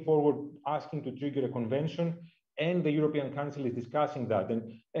Parliament came forward asking to trigger a convention, and the European Council is discussing that.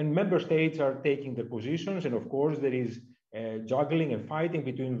 And member states are taking their positions, and of course there is juggling and fighting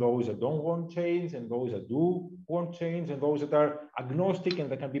between those that don't want change and those that do want change, and those that are agnostic and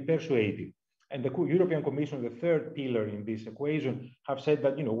that can be persuaded. And the European Commission, the third pillar in this equation, have said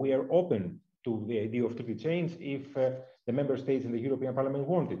that we are open to the idea of treaty change if the member states in the European Parliament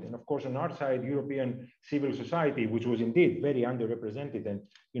want it. And of course, on our side, European civil society, which was indeed very underrepresented, and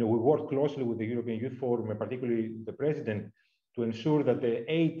we worked closely with the European Youth Forum, and particularly the president, to ensure that the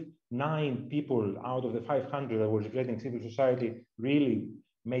 8-9 people out of the 500 that were representing civil society really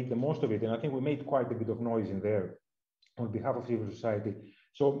made the most of it. And I think we made quite a bit of noise in there on behalf of civil society.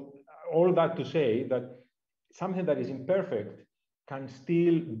 So all that to say that something that is imperfect can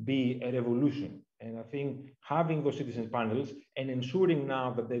still be a revolution. And I think having those citizen panels and ensuring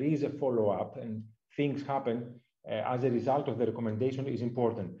now that there is a follow-up and things happen as a result of the recommendation is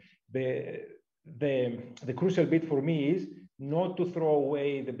important. The crucial bit for me is not to throw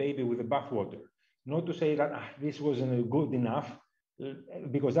away the baby with the bathwater, not to say that this wasn't good enough,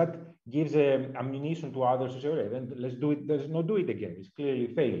 because that gives ammunition to others to say, all right, then let's not do it again. It's clearly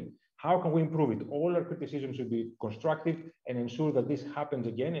failed. How can we improve it? All our criticism should be constructive and ensure that this happens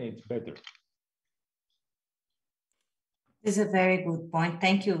again and it's better. This is a very good point.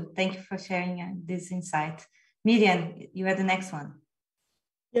 Thank you. Thank you for sharing this insight. Miriam, you are the next one.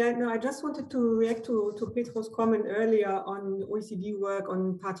 Yeah, no, I just wanted to react to Petro's comment earlier on OECD work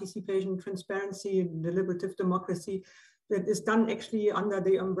on participation, transparency, deliberative democracy that is done actually under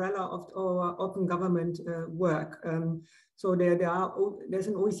the umbrella of our open government work. So there's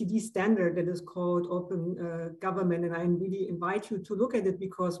an OECD standard that is called open government, and I really invite you to look at it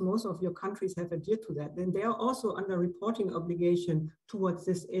because most of your countries have adhered to that. And they are also under reporting obligation towards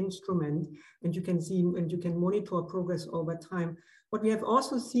this instrument, and you can see and you can monitor progress over time. What we have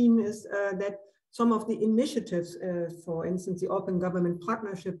also seen is that some of the initiatives, for instance, the Open Government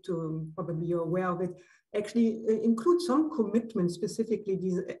Partnership, probably you're aware of it, actually include some commitments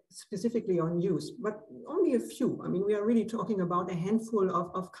specifically on use, but only a few. I mean, we are really talking about a handful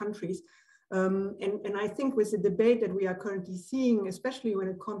of countries. And I think with the debate that we are currently seeing, especially when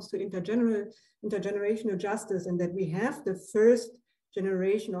it comes to intergenerational justice, and that we have the first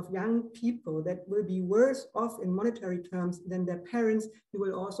generation of young people that will be worse off in monetary terms than their parents, you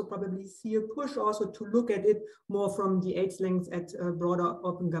will also probably see a push also to look at it more from the age length at broader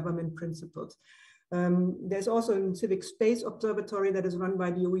open government principles. There's also a civic space observatory that is run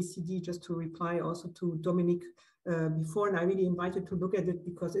by the OECD, just to reply also to Dominic before, and I really invited to look at it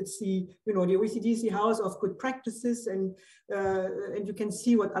because it's the OECD is the house of good practices, and you can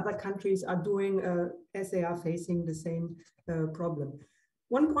see what other countries are doing as they are facing the same problem.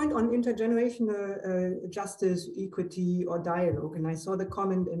 One point on intergenerational justice, equity, or dialogue, and I saw the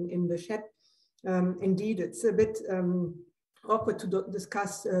comment in the chat. Indeed, it's a bit awkward to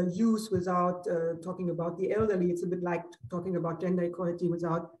discuss youth without talking about the elderly. It's a bit like talking about gender equality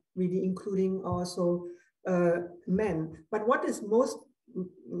without really including also men. But what is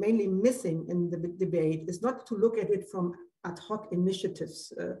mainly missing in the debate is not to look at it from ad hoc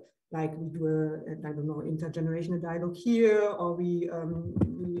initiatives, like we do I don't know, intergenerational dialogue here, or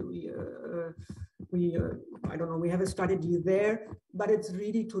I don't know, we have a strategy there, but it's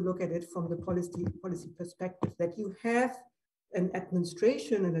really to look at it from the policy perspective, that you have an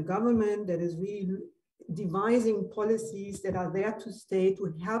administration and a government that is really devising policies that are there to stay,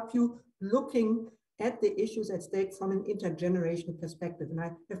 to help you looking at the issues at stake from an intergenerational perspective. And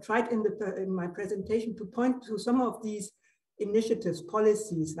I have tried in my presentation to point to some of these initiatives,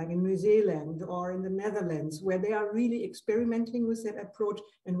 policies, like in New Zealand or in the Netherlands, where they are really experimenting with that approach,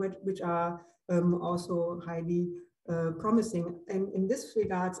 and which are also highly promising. And in this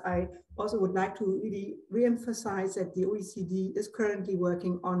regards, I also would like to really re-emphasize that the OECD is currently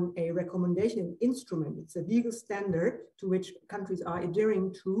working on a recommendation instrument. It's a legal standard to which countries are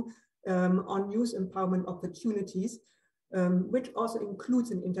adhering to on youth empowerment opportunities. which also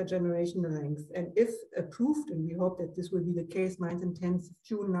includes an intergenerational length. And if approved, and we hope that this will be the case 9th and 10th of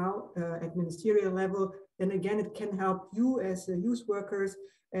June now at ministerial level, then again, it can help you as youth workers,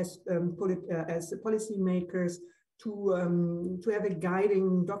 as policy makers to have a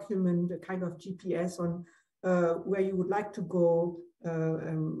guiding document, a kind of GPS on where you would like to go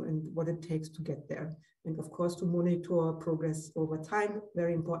and what it takes to get there. And of course, to monitor progress over time,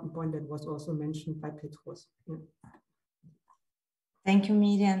 very important point that was also mentioned by Petros. Yeah. Thank you,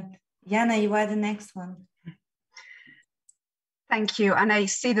 Miriam. Jana, you are the next one. Thank you. And I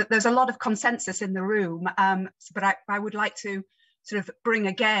see that there's a lot of consensus in the room, but I would like to sort of bring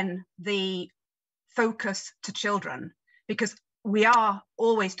again the focus to children, because we are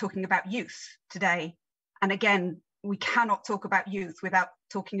always talking about youth today. And again, we cannot talk about youth without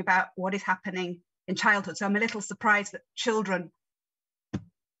talking about what is happening in childhood. So I'm a little surprised that children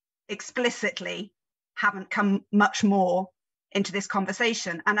explicitly haven't come much more into this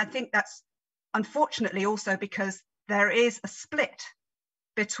conversation. And I think that's unfortunately also because there is a split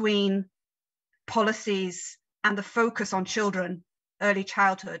between policies and the focus on children, early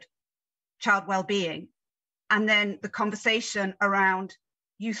childhood, child well-being, and then the conversation around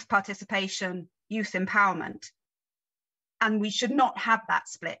youth participation, youth empowerment. And we should not have that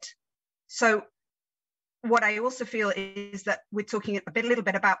split. So what I also feel is that we're talking a little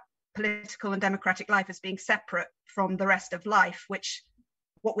bit about political and democratic life as being separate from the rest of life, which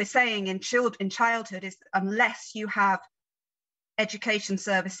what we're saying in childhood is unless you have education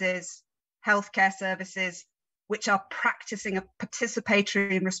services, healthcare services, which are practicing a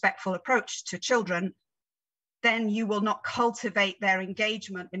participatory and respectful approach to children, then you will not cultivate their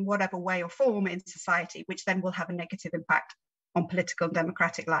engagement in whatever way or form in society, which then will have a negative impact on political and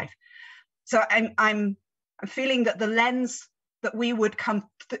democratic life. So I'm feeling that the lens that we would come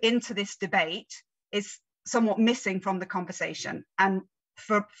into this debate is somewhat missing from the conversation. And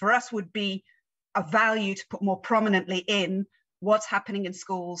for us would be a value to put more prominently in what's happening in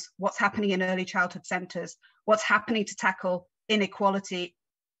schools, what's happening in early childhood centres, what's happening to tackle inequality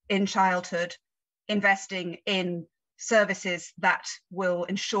in childhood, investing in services that will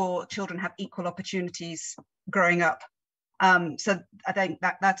ensure children have equal opportunities growing up. So I think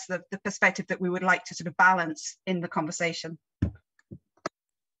that's the perspective that we would like to sort of balance in the conversation.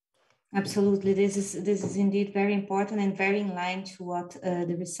 Absolutely, this is indeed very important and very in line to what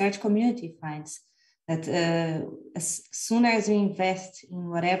the research community finds, that as soon as we invest in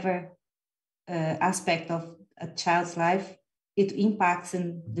whatever aspect of a child's life, it impacts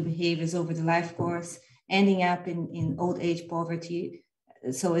in the behaviors over the life course, ending up in old age poverty.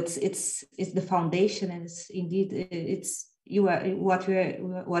 So it's the foundation, and it's indeed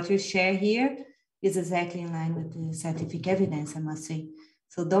what you share here is exactly in line with the scientific evidence, I must say.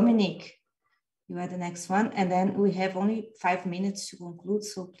 So Dominique, you are the next one, and then we have only 5 minutes to conclude,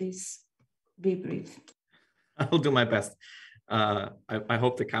 so please be brief. I'll do my best. I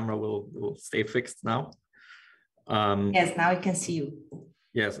hope the camera will stay fixed now. Yes, now I can see you.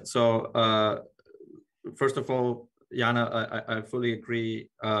 Yes, so first of all, Jana, I fully agree.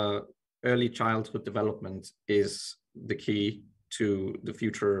 Early childhood development is the key to the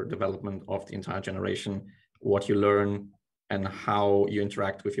future development of the entire generation. What you learn and how you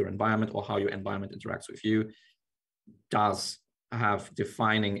interact with your environment, or how your environment interacts with you, does have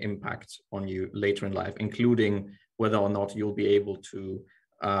defining impact on you later in life, including whether or not you'll be able to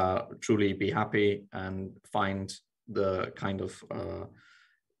truly be happy and find the kind of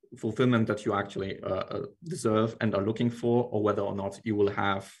fulfillment that you actually deserve and are looking for, or whether or not you will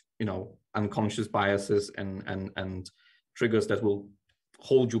have, unconscious biases and triggers that will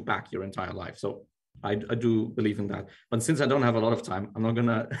hold you back your entire life. So I do believe in that. But since I don't have a lot of time, I'm not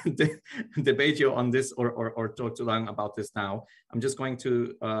gonna debate you on this or talk too long about this now. I'm just going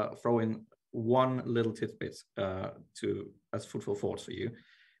to throw in one little tidbit as food for thought for you,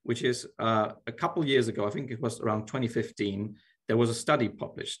 which is a couple years ago, I think it was around 2015, there was a study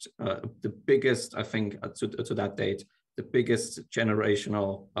published, the biggest, I think, to that date, the biggest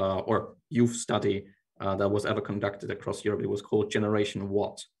generational or youth study that was ever conducted across Europe. It was called Generation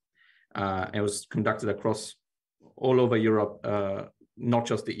What. It was conducted across all over Europe, not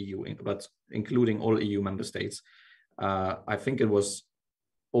just the EU, but including all EU member states. I think it was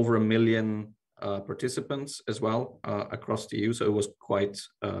over 1 million participants as well across the EU, so it was quite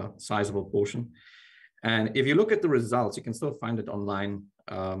a sizable portion. And if you look at the results, you can still find it online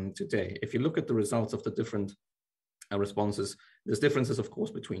today. If you look at the results of the different responses, there's differences, of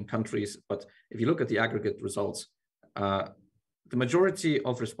course, between countries, but if you look at the aggregate results, the majority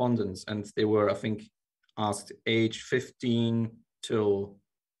of respondents, and they were, I think, asked age 15 till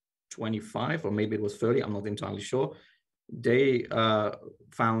 25, or maybe it was 30, I'm not entirely sure, they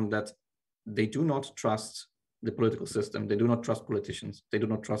found that they do not trust the political system, they do not trust politicians, they do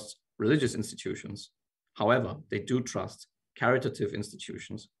not trust religious institutions. However, they do trust caritative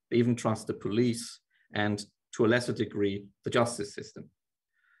institutions, they even trust the police, and to a lesser degree, the justice system.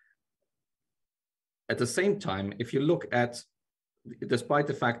 At the same time, if you look at, despite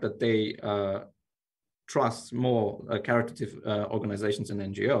the fact that they trust more caritative organizations and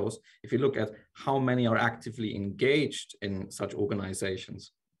NGOs, if you look at how many are actively engaged in such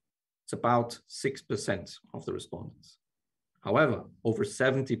organizations, it's about 6% of the respondents. However, over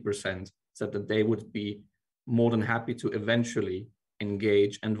 70% said that they would be more than happy to eventually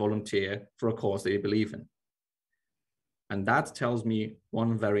engage and volunteer for a cause they believe in. And that tells me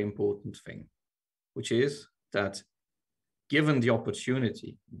one very important thing, which is that given the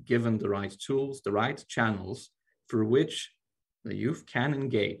opportunity, given the right tools, the right channels through which the youth can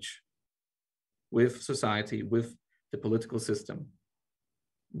engage with society, with the political system,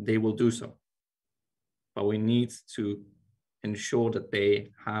 they will do so. But we need to ensure that they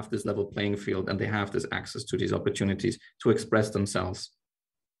have this level playing field and they have this access to these opportunities to express themselves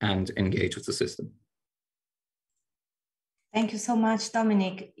and engage with the system. Thank you so much,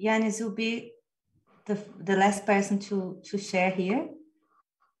 Dominic. Janis will be the last person to share here,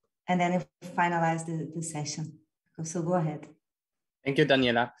 and then we'll finalize the session. So go ahead. Thank you,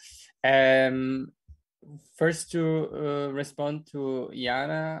 Daniela. First, to respond to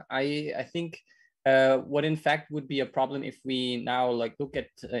Jana, I think what in fact would be a problem if we now look at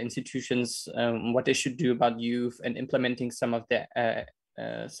institutions, what they should do about youth and implementing some of the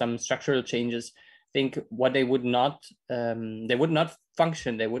some structural changes. I think what they would not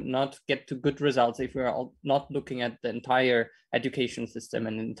function, they would not get to good results if we are not looking at the entire education system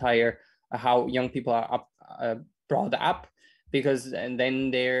and entire how young people are brought up, because and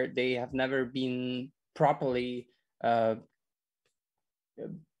then they have never been properly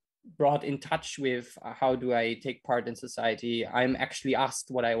brought in touch with how do I take part in society. I'm actually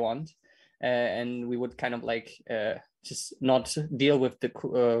asked what I want, and we would kind of just not deal with the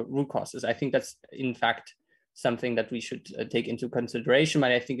root causes. I think that's in fact something that we should take into consideration,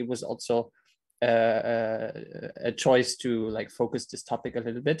 but I think it was also a choice to focus this topic a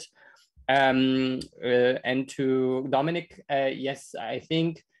little bit. And to Dominic, yes, I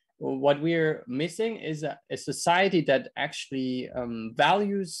think what we're missing is a society that actually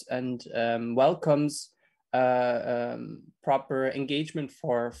values and welcomes proper engagement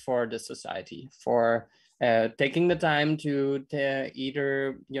for the society, for taking the time to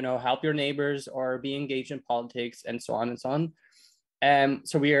either help your neighbors or be engaged in politics and so on and so on.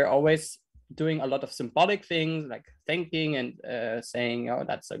 So we are always doing a lot of symbolic things like thanking and saying, oh,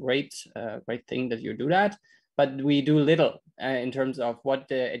 that's a great thing that you do that. But we do little in terms of what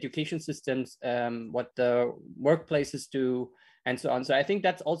the education systems, what the workplaces do, and so on. So I think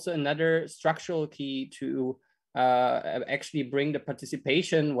that's also another structural key to actually bring the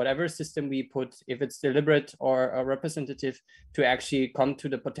participation, whatever system we put, if it's deliberate or representative, to actually come to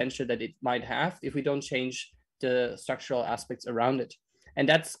the potential that it might have if we don't change the structural aspects around it. And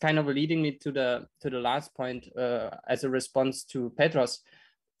that's kind of leading me to the last point as a response to Petros.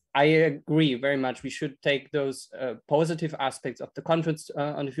 I agree very much. We should take those positive aspects of the conference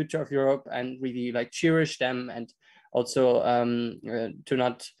on the future of Europe and really cherish them, and also to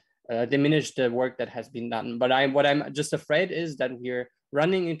not diminish the work that has been done. But what I'm just afraid is that we're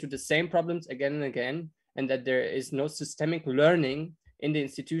running into the same problems again and again, and that there is no systemic learning in the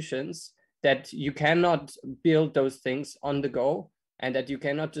institutions, that you cannot build those things on the go, and that you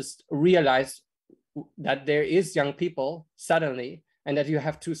cannot just realize that there is young people suddenly, and that you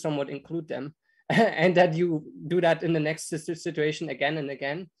have to somewhat include them, and that you do that in the next situation again and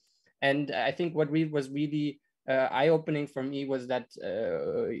again. And I think what was really eye-opening for me was that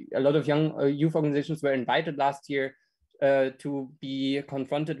a lot of young youth organizations were invited last year to be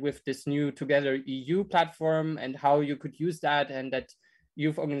confronted with this new Together EU platform and how you could use that, and that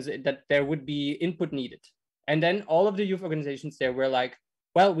that there would be input needed. And then all of the youth organizations there were like,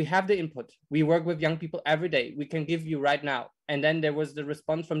 well, we have the input. We work with young people every day. We can give you right now. And then there was the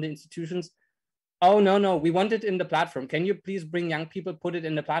response from the institutions, oh, no, we want it in the platform. Can you please bring young people, put it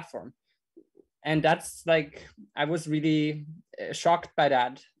in the platform? And that's I was really shocked by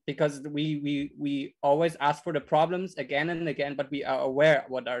that, because we always ask for the problems again and again, but we are aware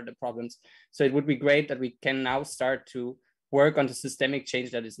what are the problems. So it would be great that we can now start to work on the systemic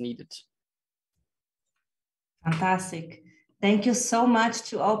change that is needed. Fantastic. Thank you so much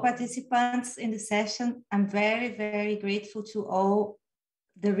to all participants in the session. I'm very, very grateful to all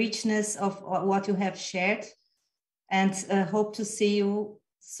the richness of what you have shared, and hope to see you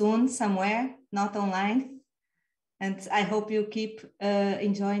soon somewhere, not online. And I hope you keep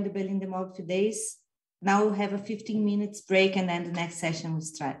enjoying the Berlin Demography Days. Now we'll have a 15 minutes break and then the next session will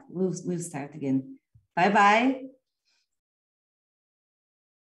start again. Bye-bye.